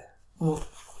 Yeah. Well,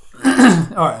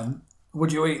 all right.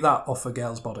 Would you eat that off a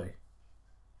girl's body?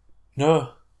 No.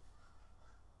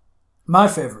 My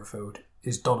favourite food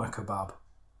is doner kebab.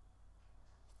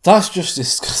 That's just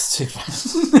disgusting,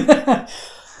 man.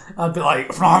 I'd be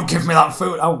like, no, give me that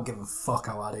food. I won't give a fuck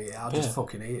how I'd eat it. I'll just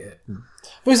fucking eat it.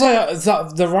 But it's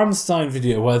like the Rammstein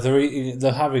video where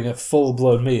they're having a full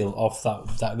blown meal off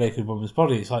that naked woman's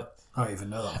body. It's like, I don't even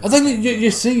know that. And then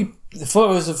you see the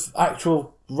photos of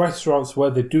actual restaurants where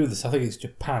they do this. I think it's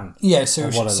Japan. Yeah,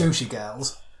 sushi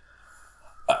girls.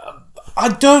 I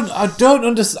don't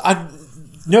understand.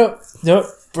 No,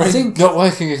 brain not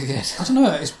working again. I don't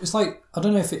know. It's like, I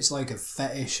don't know if it's like a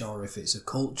fetish or if it's a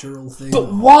cultural thing.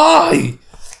 But why?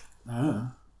 I don't know.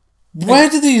 Where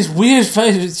do these weird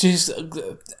fetishes?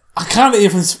 I can't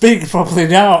even speak properly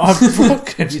now. I'm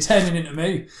broken. You're turning into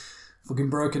me. Fucking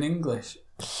broken English.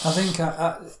 I think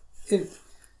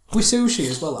with sushi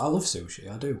as well. I love sushi.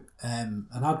 I do. And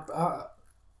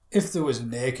if there was a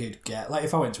naked girl, like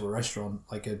if I went to a restaurant,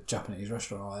 like a Japanese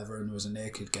restaurant or whatever, and there was a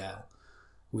naked girl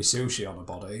with sushi on her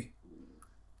body,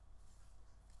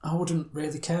 I wouldn't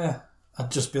really care.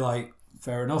 I'd just be like,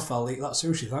 fair enough, I'll eat that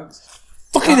sushi, thanks.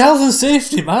 Fucking health and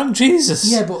safety, man, Jesus.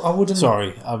 Yeah, but I wouldn't.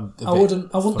 Sorry, I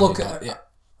wouldn't look at her. Yeah.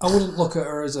 I wouldn't look at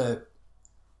her as a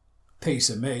piece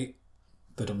of meat,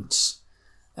 but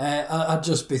I'd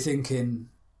just be thinking,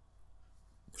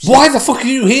 why the fuck are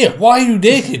you here? Why are you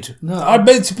naked? No, I'm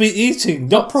meant to be eating.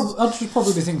 I'd just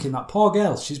probably be thinking, that poor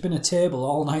girl, she's been at table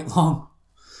all night long.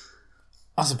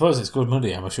 I suppose it's good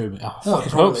money, I'm assuming. I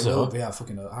fucking hope so. Yeah,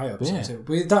 I hope so too.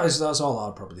 But that's all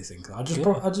I'd probably think. I'd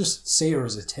just see her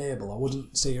as a table. I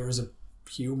wouldn't see her as a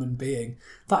human being.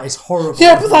 That is horrible.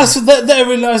 Yeah, but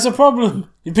therein lies the problem.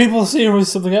 People see her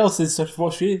as something else instead of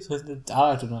what she is. I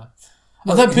don't know.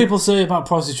 And then people say about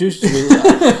prostitution to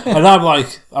me, and I'm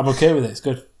like, I'm okay with it. It's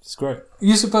good. It's great.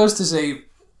 You're supposed to see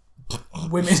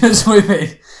women as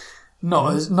women,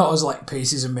 not as like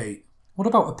pieces of meat. What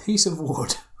about a piece of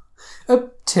wood? A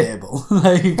table.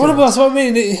 What about, that's what I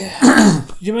mean.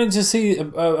 You're meant to see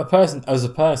a person as a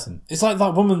person. It's like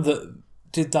that woman that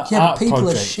did that art project. Yeah, people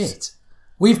are shit.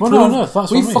 We've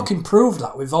fucking proved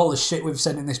that with all the shit we've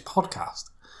said in this podcast.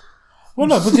 Well,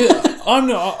 no, because I'm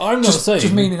not saying.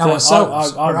 Just meaning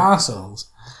ourselves. We're arseholes.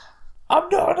 I'm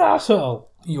not an arsehole.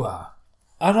 You are.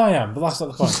 And I am, but that's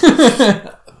not the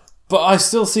point. But I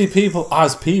still see people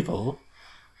as people.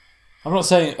 I'm not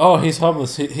saying, oh, he's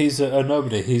homeless, he's a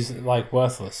nobody, he's like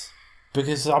worthless.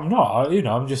 Because I'm not,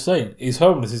 I'm just saying, he's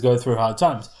homeless, he's going through hard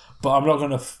times. But I'm not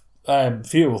going to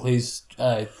fuel his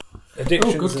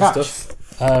addictions and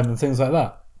stuff and things like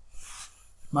that.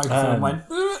 Microphone went.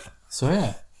 So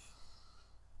yeah.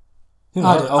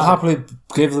 I'll happily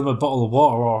give them a bottle of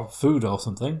water or food or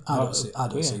something. I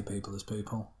don't see people as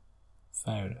people.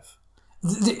 Fair enough.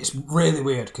 It's really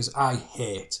weird because I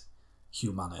hate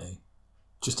humanity.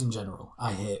 Just in general,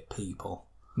 I hate people.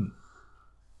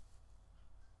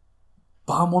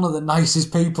 But I'm one of the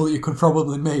nicest people you could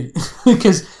probably meet.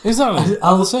 Because exactly,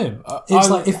 I'm the same.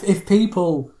 It's like if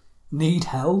people need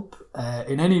help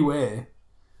in any way,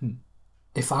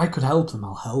 if I could help them,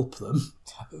 I'll help them.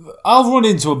 I'll run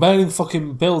into a burning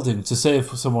fucking building to save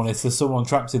someone if there's someone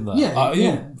trapped in there.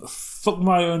 Yeah. Fuck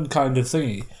my own kind of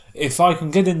thingy. If I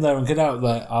can get in there and get out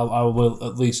there, I will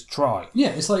at least try. Yeah,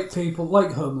 it's like people,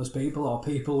 like homeless people or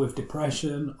people with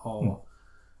depression or...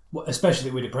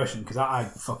 especially with depression, because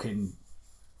I've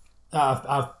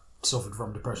suffered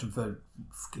from depression for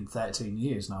fucking 13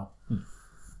 years now.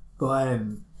 But,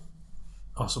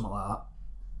 or something like that.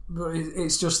 But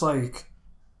it's just like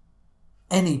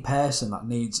any person that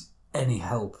needs any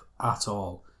help at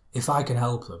all, if I can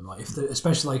help them, like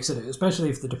especially like I said, especially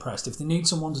if they're depressed, if they need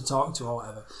someone to talk to or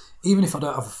whatever, even if I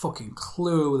don't have a fucking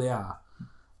clue who they are,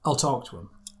 I'll talk to them.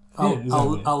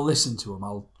 I'll listen to them.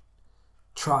 I'll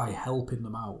try helping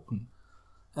them out.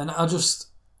 And I just...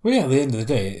 Well, yeah, at the end of the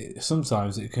day,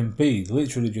 sometimes it can be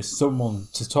literally just someone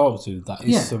to talk to. That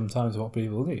is sometimes what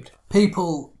people need.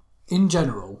 People, in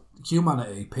general,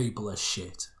 humanity, people are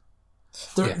shit.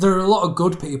 There are a lot of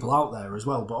good people out there as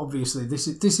well, but obviously this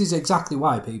is exactly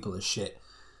why people are shit.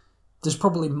 There's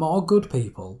probably more good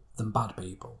people than bad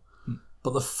people.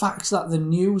 But the fact that the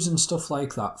news and stuff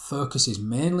like that focuses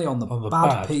mainly on the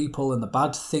bad people and the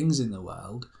bad things in the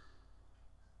world,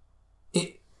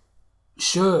 it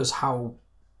shows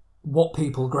what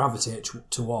people gravitate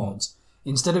towards.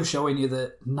 Instead of showing you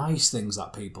the nice things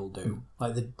that people do,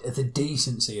 like the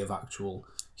decency of actual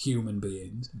human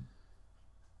beings.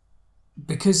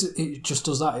 Because it just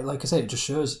does that. Like I say, it just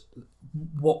shows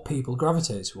what people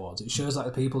gravitate towards. It shows that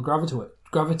the people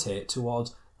gravitate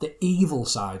towards the evil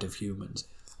side of humans,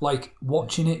 like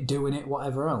watching it, doing it,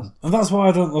 whatever else. And that's why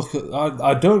I don't look at.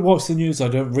 I don't watch the news. I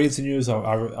don't read the news.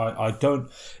 I don't.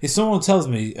 If someone tells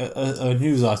me a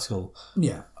news article,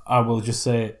 I will just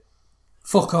say,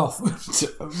 Fuck off.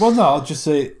 Well, no, I'll just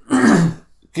say,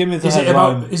 give me the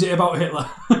headline. Is it about Hitler?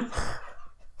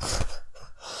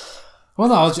 Well,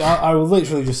 no, I will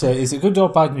literally just say, is it good or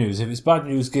bad news? If it's bad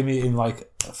news, give me it in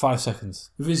like 5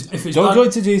 seconds. If it's don't go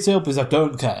into detail because I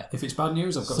don't care. If it's bad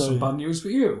news, I've got some bad news for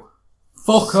you.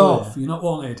 Fuck off. You're not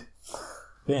wanted.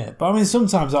 Yeah, but I mean,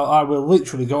 sometimes I will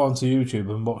literally go onto YouTube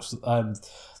and watch.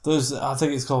 There's, I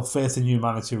think it's called Faith in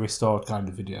Humanity Restored kind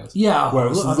of videos. Yeah, where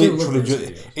it's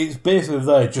literally it's basically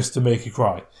there just to make you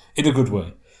cry in a good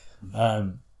way,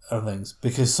 and things.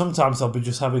 Because sometimes I'll be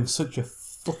just having such a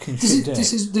fucking shit day.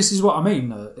 This is what I mean.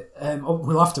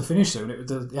 We'll have to finish soon.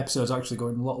 The episode's actually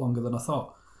going a lot longer than I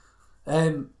thought.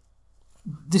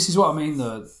 This is what I mean,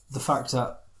 though. The fact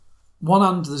that one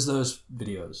hand there's those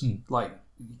videos like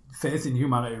Faith in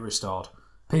Humanity Restored,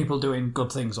 people doing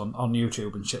good things on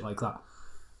YouTube and shit like that.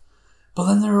 But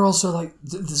then there are also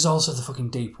there's also the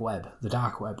fucking deep web, the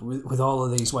dark web, with all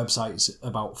of these websites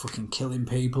about fucking killing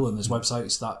people, and there's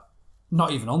websites that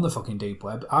not even on the fucking deep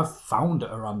web. I've found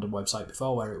a random website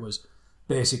before where it was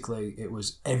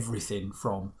everything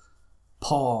from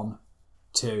porn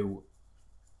to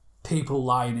people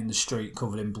lying in the street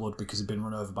covered in blood because they've been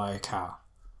run over by a car.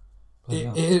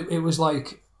 It was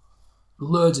like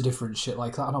loads of different shit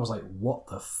like that, and I was like, what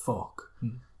the fuck?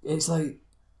 It's like,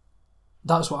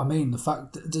 that's what I mean. The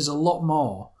fact that there's a lot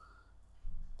more.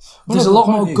 There's a lot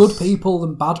more good people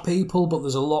than bad people, but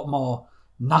there's a lot more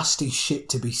nasty shit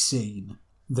to be seen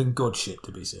than good shit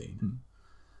to be seen.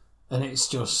 And it's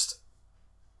just,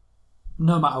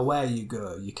 no matter where you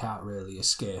go, you can't really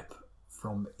escape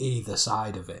from either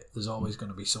side of it. There's always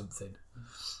going to be something.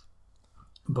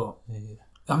 But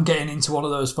I'm getting into one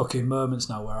of those fucking moments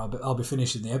now where I'll be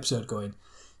finishing the episode going,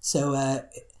 so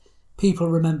people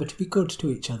remember to be good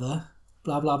to each other.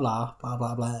 Blah, blah, blah, blah,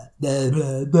 blah, blah, blah,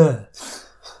 blah, blah.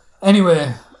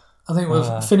 Anyway, I think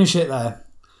we'll finish it there.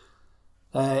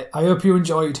 I hope you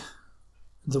enjoyed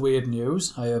the weird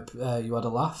news. I hope you had a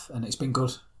laugh, and it's been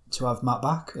good to have Matt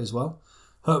back as well.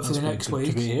 Hopefully next week.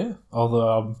 To be here. Although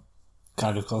I'm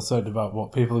kind of concerned about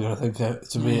what people are going to think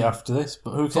to me after this,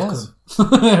 but who cares?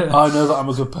 I know that I'm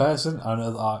a good person. I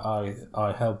know that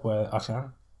I help where I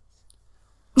can.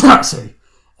 That's it.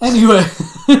 Anyway.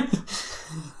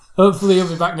 Hopefully you'll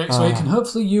be back next week, and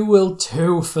hopefully you will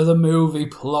too for the movie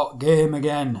plot game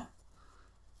again.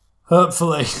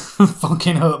 Hopefully.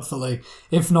 Fucking hopefully.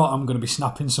 If not, I'm going to be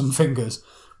snapping some fingers.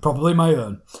 Probably my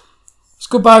own. It's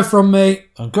goodbye from me.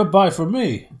 And goodbye from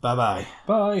me. Bye-bye.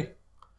 Bye.